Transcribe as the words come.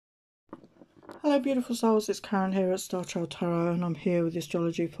Hello beautiful souls, it's Karen here at StarCrossed Tarot and I'm here with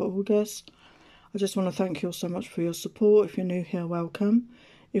astrology for August. I just want to thank you all so much for your support. If you're new here, welcome.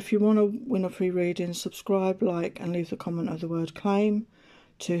 If you want to win a free reading, subscribe, like and leave the comment of the word claim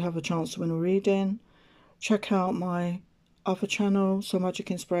to have a chance to win a reading. Check out my other channel, So Magic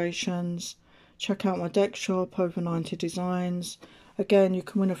Inspirations. Check out my deck shop, over 90 designs. Again, you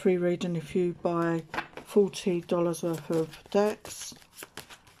can win a free reading if you buy $40 worth of decks.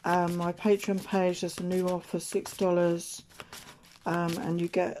 My Patreon page, there's a new offer, $6, and you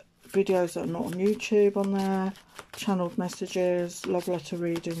get videos that are not on YouTube on there, channeled messages, love letter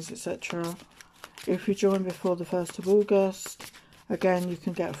readings, etc. If you join before the 1st of August, again you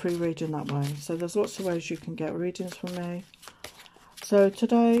can get a free reading that way. So there's lots of ways you can get readings from me. So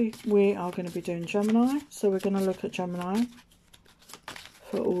today we are going to be doing Gemini. So we're going to look at Gemini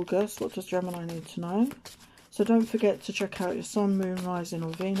for August. What does Gemini need to know? So don't forget to check out your Sun, Moon, Rising or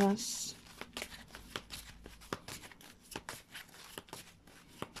Venus.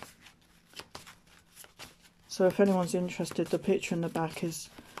 So if anyone's interested, the picture in the back is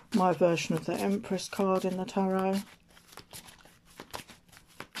my version of the Empress card in the tarot.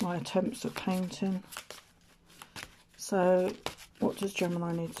 My attempts at painting. So what does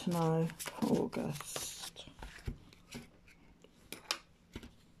Gemini need to know for August?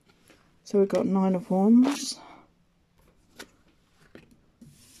 So we've got 9 of Wands,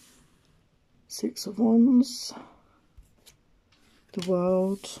 6 of Wands, the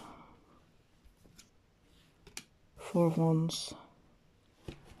World, 4 of Wands.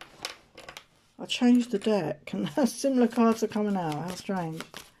 I changed the deck and similar cards are coming out. How strange.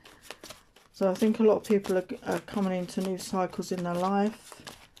 So I think a lot of people are coming into new cycles in their life,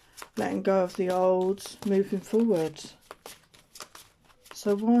 letting go of the old, moving forward.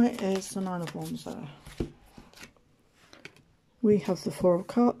 So why is the 9 of Wands there? We have the 4 of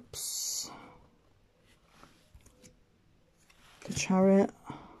Cups, the Chariot.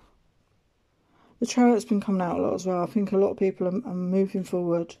 The Chariot's been coming out a lot as well. I think a lot of people are moving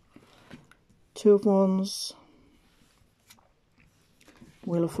forward. 2 of Wands,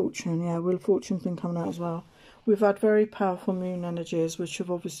 Wheel of Fortune. Yeah, Wheel of Fortune's been coming out as well. We've had very powerful moon energies which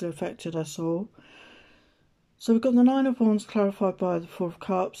have obviously affected us all. So we've got the 9 of Wands clarified by the 4 of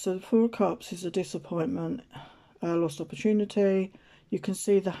Cups. So the 4 of Cups is a disappointment, a lost opportunity. You can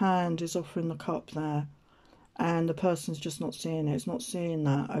see the hand is offering the cup there, and the person's just not seeing it. It's not seeing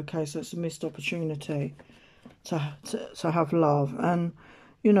that. Okay, so it's a missed opportunity to have love. And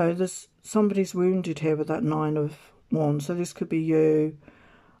you know, there's somebody's wounded here with that 9 of Wands. So this could be you,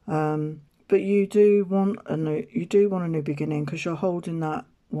 but you do want a new beginning because you're holding that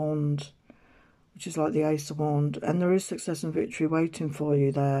wand, which is like the Ace of Wands, and there is success and victory waiting for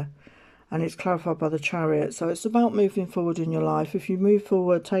you there, and it's clarified by the Chariot. So it's about moving forward in your life. If you move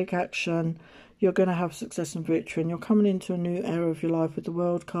forward, take action, you're going to have success and victory, and you're coming into a new era of your life with the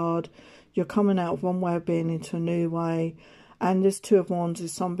World card. You're coming out of one way of being into a new way, and this 2 of Wands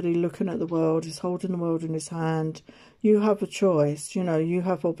is somebody looking at the world, is holding the world in his hand. You have a choice, you know, you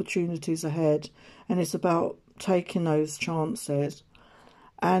have opportunities ahead, and it's about taking those chances.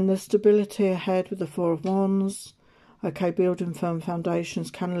 And the stability ahead with the 4 of Wands. Okay, building firm foundations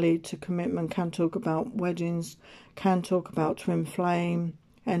can lead to commitment, can talk about weddings, can talk about twin flame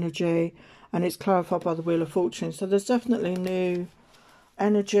energy, and it's clarified by the Wheel of Fortune. So there's definitely new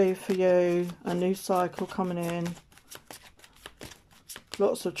energy for you, a new cycle coming in,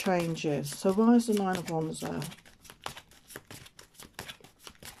 lots of changes. So why is the 9 of Wands there?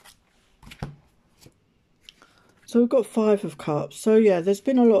 So we've got 5 of Cups. So yeah, there's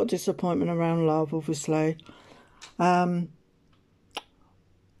been a lot of disappointment around love, obviously. You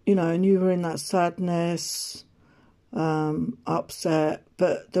know, and you were in that sadness, upset.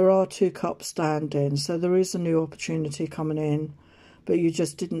 But there are 2 cups standing. So there is a new opportunity coming in. But you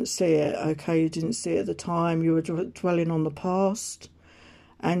just didn't see it, okay? You didn't see it at the time. You were dwelling on the past.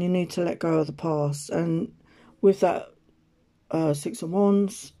 And you need to let go of the past. And with that 6 of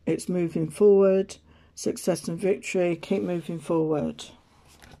Wands, it's moving forward. Success and victory, keep moving forward.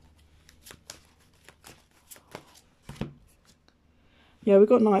 Yeah, we've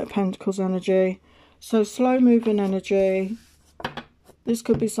got Knight of Pentacles energy. So slow moving energy. This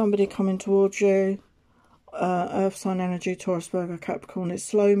could be somebody coming towards you. Earth sign energy, Taurus, Virgo, Capricorn. It's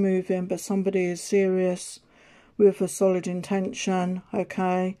slow moving, but somebody is serious with a solid intention,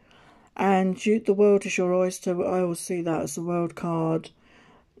 okay? And the world is your oyster. I always see that as the World card.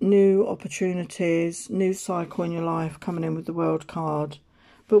 New opportunities, new cycle in your life coming in with the World card.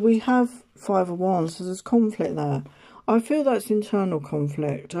 But we have 5 of Wands, so there's conflict there. I feel that's internal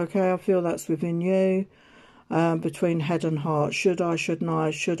conflict, okay? I feel that's within you. between head and heart. Should I, shouldn't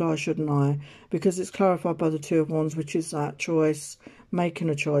I, should I, shouldn't I? Because it's clarified by the Two of Wands, which is that choice, making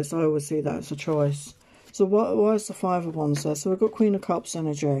a choice. I always see that as a choice. So why is the Five of Wands there? So we've got Queen of Cups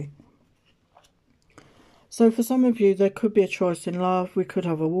energy. So for some of you, there could be a choice in love. We could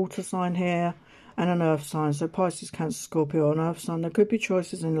have a water sign here and an earth sign. So Pisces, Cancer, Scorpio, an earth sign. There could be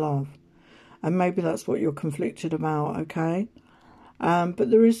choices in love. And maybe that's what you're conflicted about, okay? But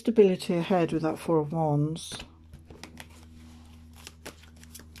there is stability ahead with that Four of Wands.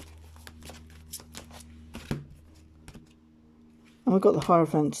 And we've got the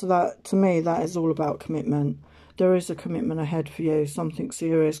Hierophant. So that, to me, that is all about commitment. There is a commitment ahead for you. Something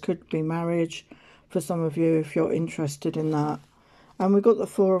serious. Could be marriage for some of you if you're interested in that. And we've got the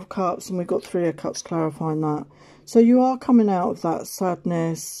Four of Cups and we've got Three of Cups clarifying that. So you are coming out of that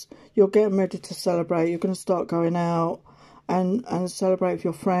sadness. You're getting ready to celebrate. You're going to start going out and celebrate with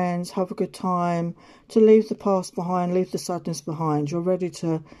your friends. Have a good time. To leave the past behind. Leave the sadness behind. You're ready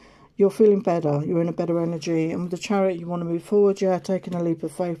to... You're feeling better. You're in a better energy. And with the Chariot, you want to move forward. Yeah, taking a leap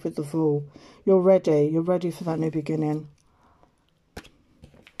of faith with the Fool. You're ready. You're ready for that new beginning.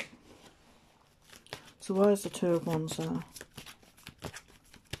 So why is the Two of Wands there?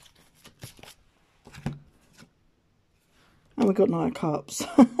 And we've got Knight of Cups.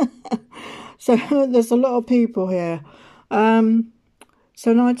 So there's a lot of people here.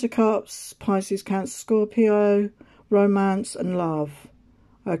 So Knight of Cups, Pisces, Cancer, Scorpio, romance and love.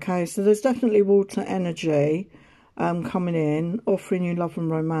 Okay, so there's definitely water energy coming in, offering you love and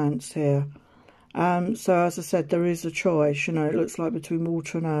romance here. So as I said, there is a choice, you know, it looks like between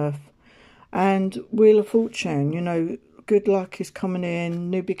water and earth. And Wheel of Fortune, you know, good luck is coming in,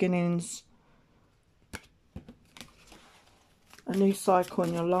 new beginnings. A new cycle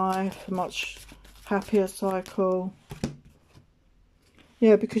in your life, a much happier cycle.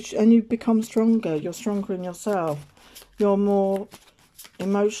 Yeah, because, and you become stronger. You're stronger in yourself. You're more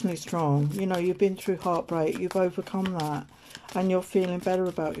emotionally strong. You know, you've been through heartbreak. You've overcome that. And you're feeling better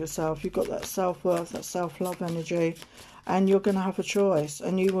about yourself. You've got that self-worth, that self-love energy. And you're going to have a choice.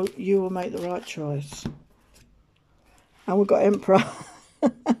 And you will make the right choice. And we've got Emperor.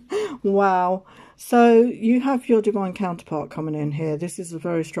 Wow. So you have your divine counterpart coming in here. This is a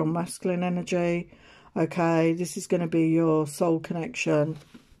very strong masculine energy. Okay, this is going to be your soul connection.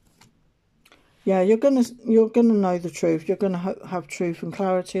 Yeah, you're gonna know the truth. You're gonna have truth and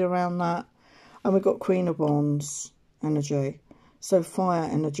clarity around that. And we've got Queen of Wands energy, so fire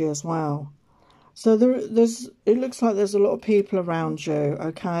energy as well. So it looks like there's a lot of people around you.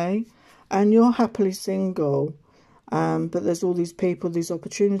 Okay, and you're happily single. But there's all these people, these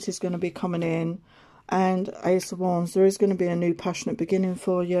opportunities going to be coming in. And Ace of Wands, there is going to be a new passionate beginning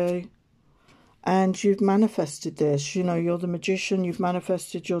for you. And you've manifested this. You know, you're the magician. You've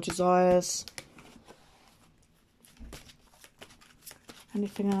manifested your desires.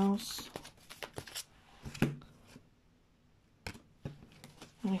 Anything else?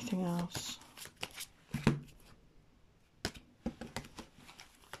 Anything else?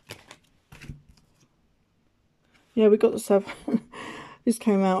 Yeah, we got the 7. This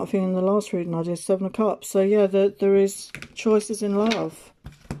came out, I think, in the last reading I did, 7 of Cups. So, yeah, there is choices in love.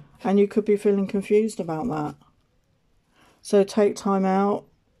 And you could be feeling confused about that. So, take time out.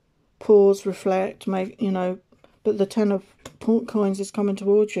 Pause, reflect, make, you know. But the 10 of coins is coming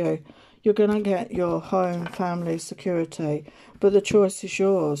towards you. You're going to get your home, family, security. But the choice is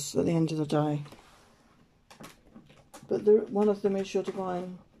yours at the end of the day. But one of them is your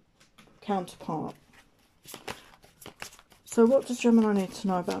divine counterpart. So what does Gemini need to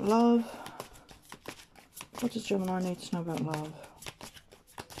know about love? What does Gemini need to know about love?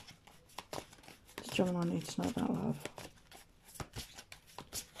 What does Gemini need to know about love?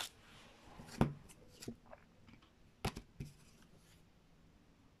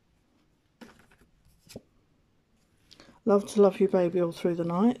 Love to love you, baby, all through the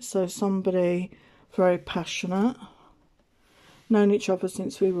night. So somebody very passionate. Known each other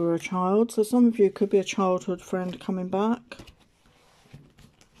since we were a child. So some of you could be a childhood friend coming back.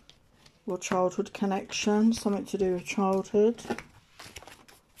 Or childhood connection. Something to do with childhood.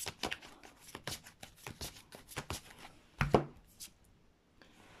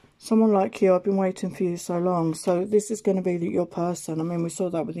 Someone like you, I've been waiting for you so long. So this is going to be your person. I mean, we saw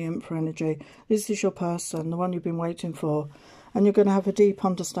that with the Emperor energy. This is your person, the one you've been waiting for. And you're going to have a deep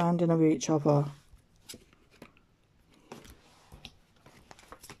understanding of each other.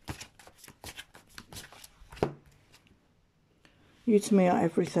 You to me are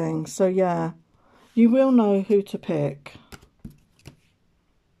everything. So yeah, you will know who to pick.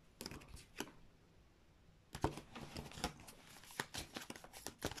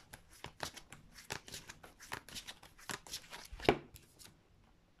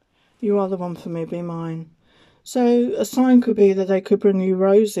 You are the one for me, be mine. So a sign could be that they could bring you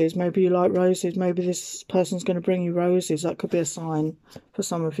roses. Maybe you like roses. Maybe this person's going to bring you roses. That could be a sign for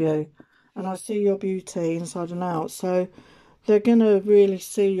some of you. And I see your beauty inside and out. So they're going to really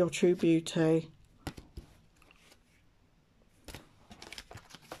see your true beauty.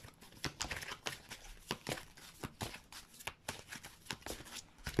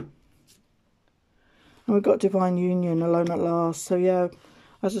 And we've got divine union, alone at last. So yeah,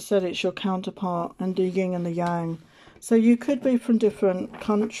 as I said, it's your counterpart and the yin and the yang. So you could be from different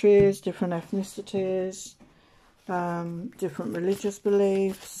countries, different ethnicities, different religious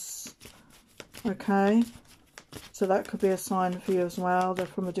beliefs. Okay, so that could be a sign for you as well. They're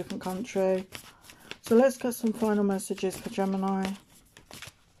from a different country. So let's get some final messages for Gemini.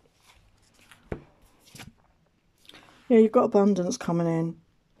 Yeah, you've got abundance coming in.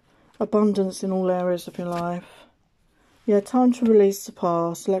 Abundance in all areas of your life. Yeah, time to release the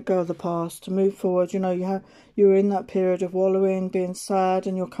past, let go of the past, to move forward. You know, you were in that period of wallowing, being sad,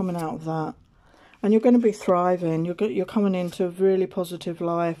 and you're coming out of that. And you're going to be thriving. You're coming into a really positive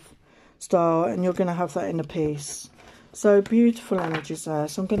lifestyle, and you're going to have that inner peace. So beautiful energies there.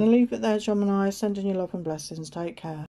 So I'm going to leave it there, Gemini. Sending you love and blessings. Take care.